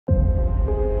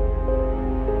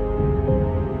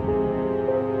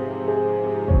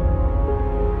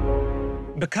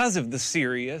Because of the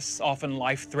serious, often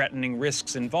life-threatening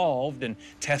risks involved in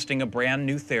testing a brand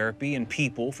new therapy in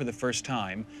people for the first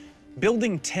time,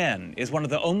 Building 10 is one of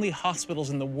the only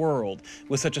hospitals in the world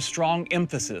with such a strong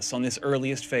emphasis on this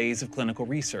earliest phase of clinical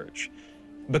research.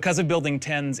 Because of Building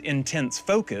 10's intense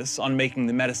focus on making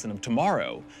the medicine of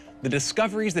tomorrow, the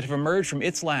discoveries that have emerged from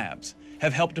its labs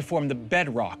have helped to form the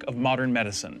bedrock of modern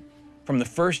medicine, from the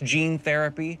first gene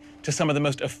therapy to some of the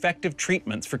most effective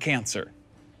treatments for cancer.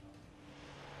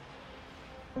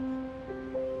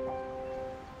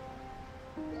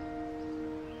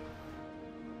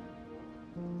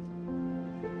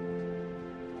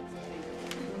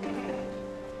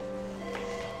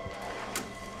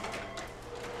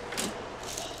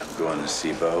 Going to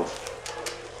see Bo.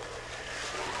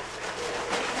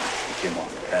 He came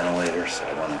off the ventilator, so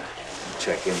I want to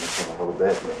check in with him a little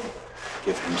bit and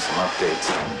give him some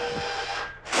updates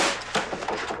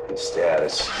on his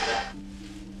status.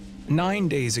 9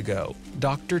 days ago,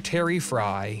 Dr. Terry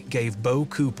Fry gave Bo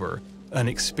Cooper an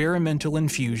experimental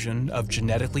infusion of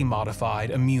genetically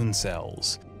modified immune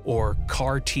cells, or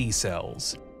CAR T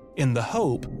cells, in the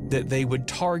hope that they would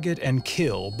target and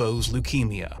kill Bo's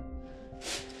leukemia.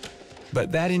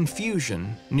 But that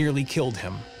infusion nearly killed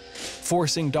him,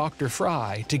 forcing Dr.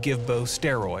 Fry to give Bo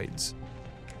steroids.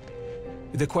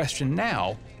 The question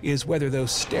now is whether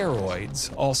those steroids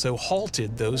also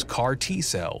halted those CAR T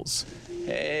cells.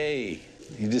 Hey,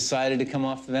 you decided to come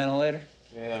off the ventilator?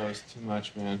 Yeah, it was too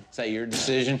much, man. Is that your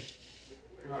decision?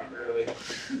 Not really.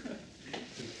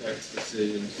 Tech's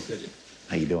decision.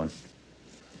 How you doing?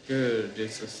 Good.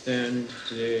 Just a stand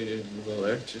today, did a little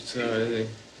exercising.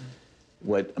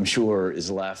 What I'm sure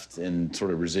is left and sort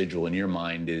of residual in your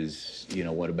mind is,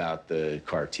 what about the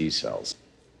CAR T cells?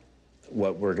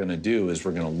 What we're going to do is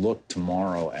we're going to look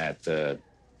tomorrow at the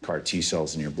CAR T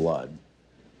cells in your blood,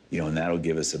 and that'll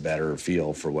give us a better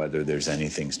feel for whether there's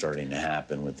anything starting to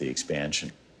happen with the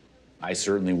expansion. I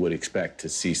certainly would expect to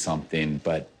see something,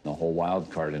 but the whole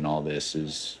wild card in all this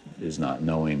is not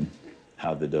knowing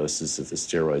how the doses of the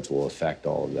steroids will affect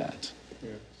all of that. Yeah.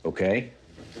 Okay?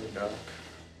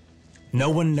 No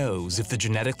one knows if the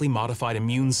genetically modified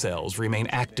immune cells remain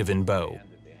active in Bo.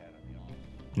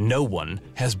 No one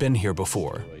has been here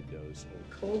before.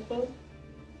 Cold, Bo?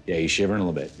 Yeah, he's shivering a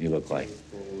little bit, you look like.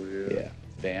 Oh,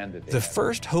 yeah. The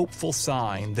first hopeful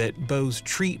sign that Bo's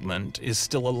treatment is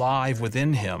still alive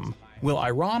within him will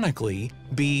ironically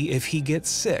be if he gets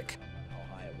sick.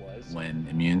 When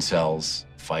immune cells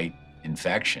fight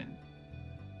infection,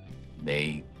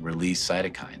 they release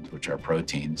cytokines, which are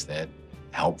proteins that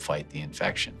help fight the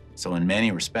infection. So in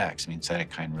many respects,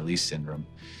 cytokine release syndrome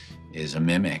is a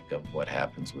mimic of what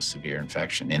happens with severe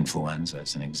infection, influenza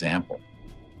as an example.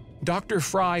 Dr.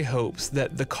 Fry hopes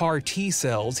that the CAR T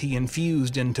cells he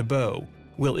infused into Bo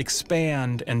will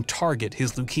expand and target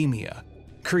his leukemia,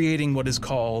 creating what is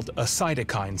called a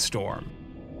cytokine storm.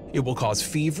 It will cause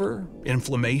fever,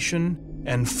 inflammation,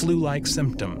 and flu-like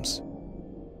symptoms.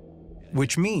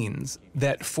 Which means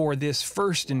that for this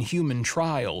first-in-human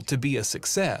trial to be a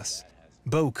success,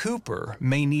 Bo Cooper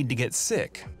may need to get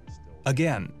sick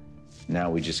again. Now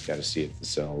we just got to see if the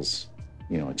cells,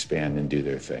 expand and do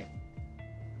their thing.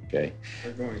 Okay?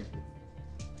 They're going.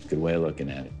 Good way of looking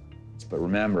at it. But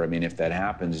remember, if that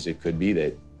happens, it could be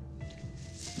that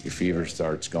your fever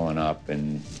starts going up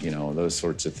and, those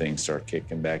sorts of things start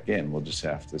kicking back in. We'll just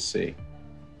have to see.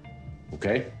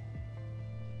 Okay?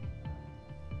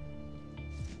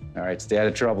 All right, stay out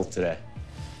of trouble today.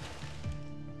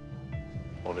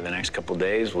 Over the next couple of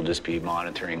days, we'll just be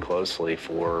monitoring closely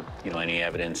for, any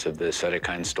evidence of the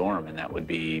cytokine storm, and that would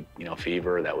be,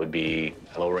 fever, that would be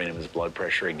lowering of his blood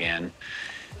pressure again,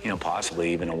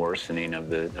 possibly even a worsening of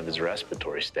his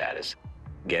respiratory status.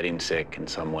 Getting sick in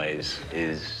some ways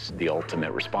is the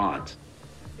ultimate response,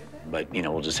 but,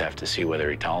 we'll just have to see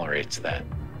whether he tolerates that.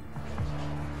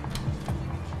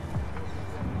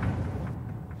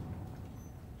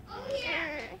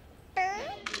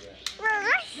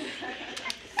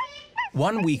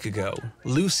 1 week ago,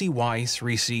 Lucy Weiss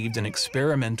received an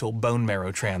experimental bone marrow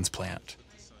transplant.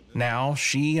 Now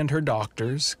she and her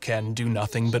doctors can do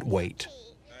nothing but wait.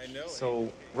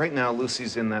 So right now,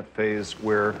 Lucy's in that phase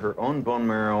where her own bone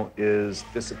marrow is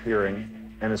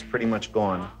disappearing and is pretty much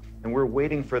gone. And we're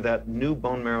waiting for that new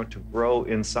bone marrow to grow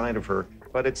inside of her.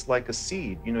 But it's like a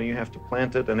seed. You have to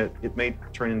plant it, and it may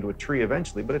turn into a tree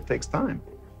eventually, but it takes time.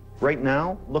 Right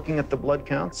now, looking at the blood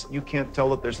counts, you can't tell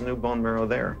that there's a new bone marrow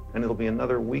there. And it'll be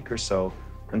another week or so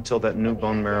until that new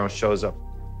bone marrow shows up.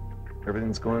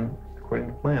 Everything's going according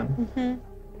to plan. Mm-hmm.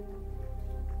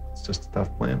 It's just a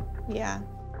tough plan. Yeah.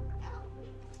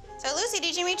 So, Lucy,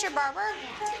 did you meet your barber?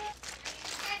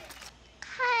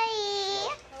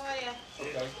 Hi.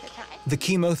 The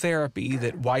chemotherapy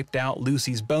that wiped out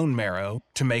Lucy's bone marrow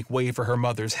to make way for her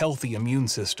mother's healthy immune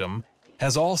system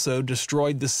has also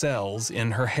destroyed the cells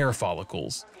in her hair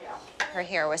follicles. Her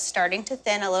hair was starting to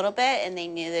thin a little bit, and they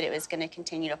knew that it was going to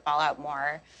continue to fall out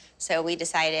more. So we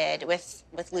decided, with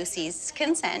Lucy's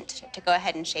consent, to go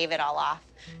ahead and shave it all off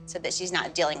so that she's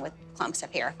not dealing with clumps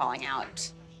of hair falling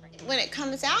out. When it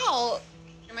comes out,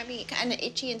 it might be kind of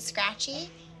itchy and scratchy.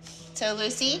 So,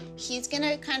 Lucy, he's going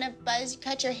to kind of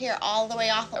cut your hair all the way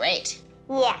off, right?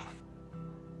 Yeah.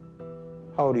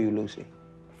 How old are you, Lucy?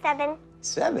 7.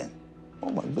 7? Oh,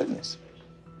 my goodness.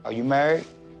 Are you married?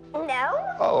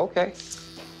 No. Oh, okay.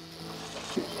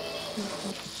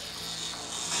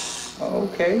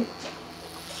 Okay.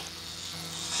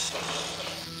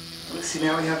 Lucy,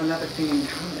 now we have another thing in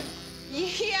common.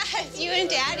 Yes, you and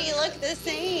Daddy look the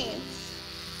same.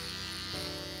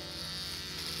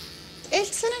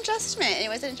 It's an adjustment. It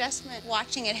was an adjustment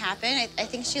watching it happen. I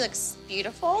think she looks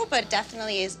beautiful, but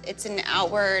definitely it's an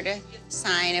outward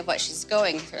sign of what she's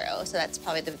going through. So that's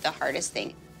probably the hardest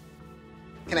thing.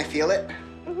 Can I feel it?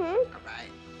 Mm-hmm. All right.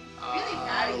 Really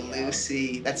proud of you.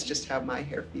 Lucy, that's just how my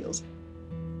hair feels.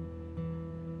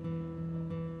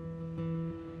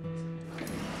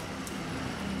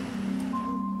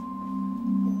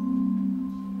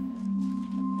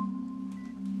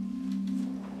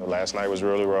 Last night was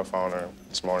really rough on her.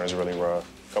 This morning is really rough.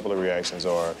 A couple of reactions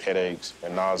are headaches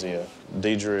and nausea.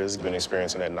 Deidra has been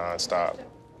experiencing that nonstop.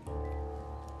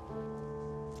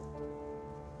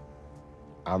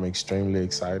 I'm extremely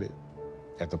excited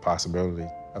at the possibility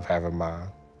of having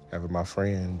my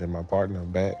friend and my partner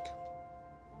back.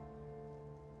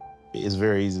 It's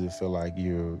very easy to feel like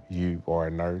you are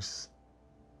a nurse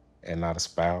and not a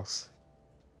spouse.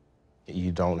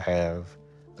 You don't have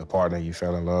the partner you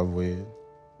fell in love with.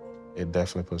 It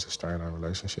definitely puts a strain on a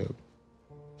relationship.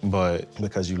 But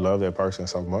because you love that person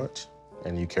so much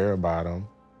and you care about them,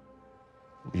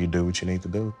 you do what you need to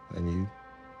do and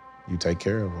you take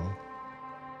care of them.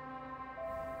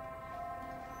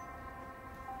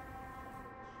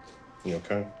 You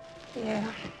okay? Yeah.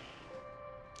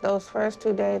 Those first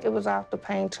 2 days, it was off the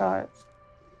pain charts.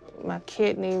 My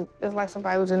kidney, it's like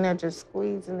somebody was in there just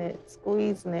squeezing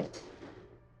it.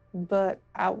 But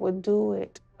I would do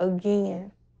it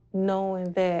again,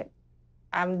 knowing that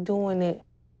I'm doing it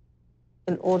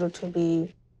in order to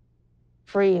be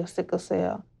free of sickle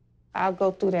cell. I'll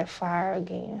go through that fire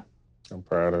again. I'm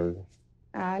proud of you.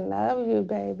 I love you,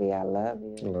 baby. I love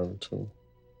you. I love you too.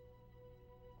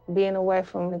 Being away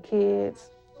from the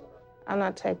kids, I'm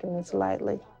not taking this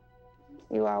lightly.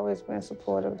 You've always been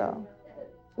supportive, though.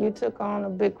 You took on a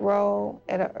big role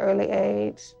at an early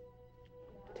age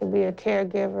to be a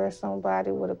caregiver of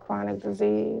somebody with a chronic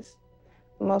disease.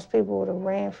 Most people would have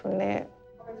ran from that,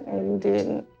 and you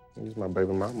didn't. You're my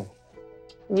baby mama.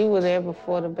 You were there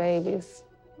before the babies,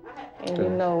 and you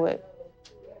know it.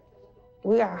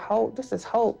 We got hope. This is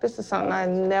hope. This is something I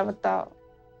never thought,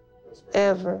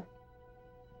 ever.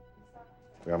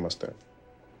 Yeah, I must have.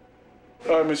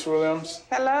 Hi, Miss Williams.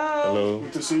 Hello. Hello.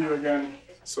 Good to see you again.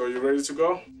 So you ready to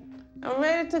go? I'm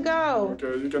ready to go.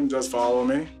 Okay, you can just follow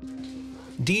me.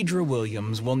 Deidra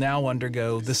Williams will now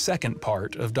undergo the second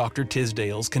part of Dr.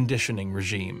 Tisdale's conditioning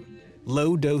regime.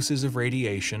 Low doses of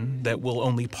radiation that will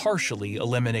only partially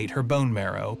eliminate her bone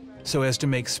marrow so as to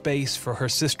make space for her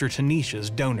sister Tanisha's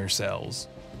donor cells.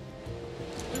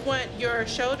 We want your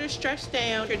shoulders stretched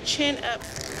down, your chin up.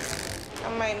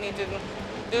 I might need to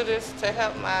do this to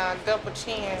help my double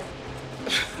chin.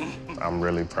 I'm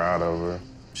really proud of her.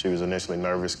 She was initially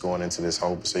nervous going into this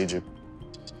whole procedure.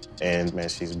 And man,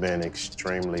 she's been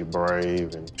extremely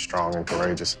brave and strong and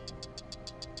courageous.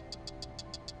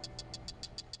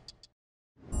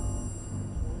 All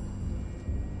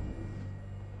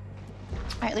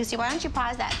right, Lucy, why don't you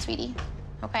pause that, sweetie?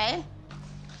 Okay?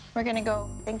 We're gonna go,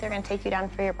 I think they're gonna take you down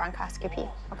for your bronchoscopy,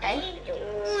 okay?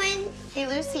 Hey,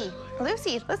 Lucy,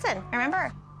 listen,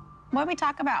 remember, what did we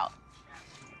talk about?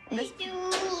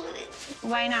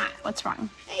 Why not? What's wrong?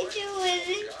 Hey,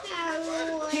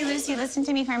 Lucy, listen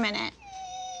to me for a minute.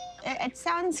 It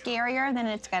sounds scarier than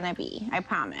it's gonna be, I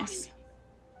promise.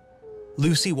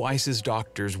 Lucy Weiss's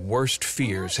doctor's worst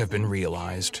fears have been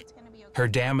realized. Her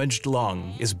damaged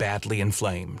lung is badly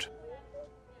inflamed.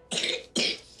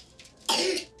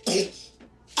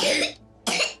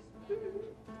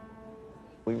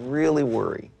 We really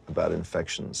worry about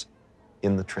infections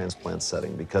in the transplant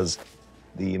setting because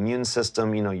the immune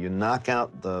system, you knock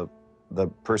out the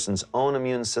person's own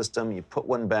immune system, you put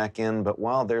one back in, but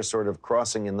while they're sort of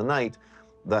crossing in the night,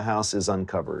 the house is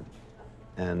uncovered.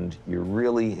 And you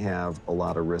really have a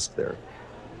lot of risk there.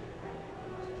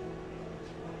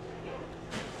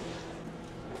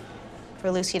 For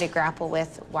Lucy to grapple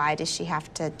with why does she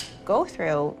have to go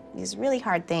through these really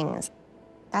hard things,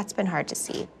 that's been hard to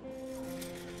see.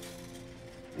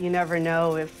 You never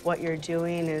know if what you're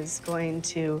doing is going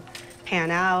to pan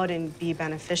out and be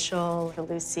beneficial for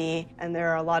Lucy, and there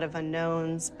are a lot of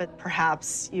unknowns, but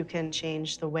perhaps you can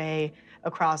change the way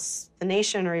across the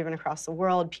nation or even across the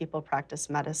world people practice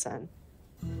medicine.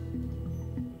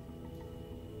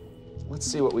 Let's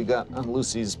see what we got on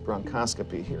Lucy's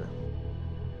bronchoscopy here.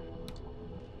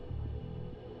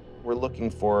 We're looking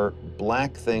for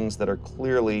black things that are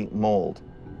clearly mold.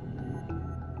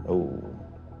 Oh.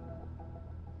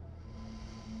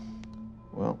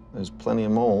 Well, there's plenty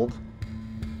of mold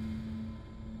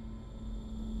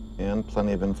and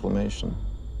plenty of inflammation.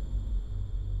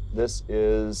 This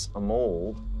is a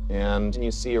mold, and you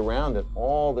see around it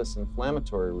all this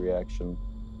inflammatory reaction.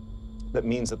 That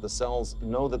means that the cells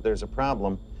know that there's a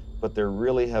problem, but they're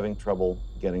really having trouble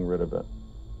getting rid of it.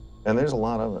 And there's a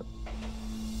lot of it.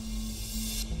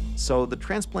 So the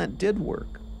transplant did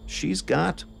work. She's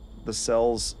got the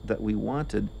cells that we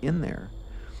wanted in there.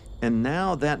 And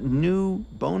now that new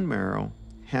bone marrow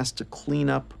has to clean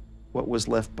up what was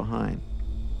left behind.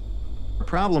 The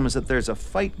problem is that there's a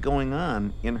fight going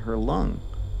on in her lung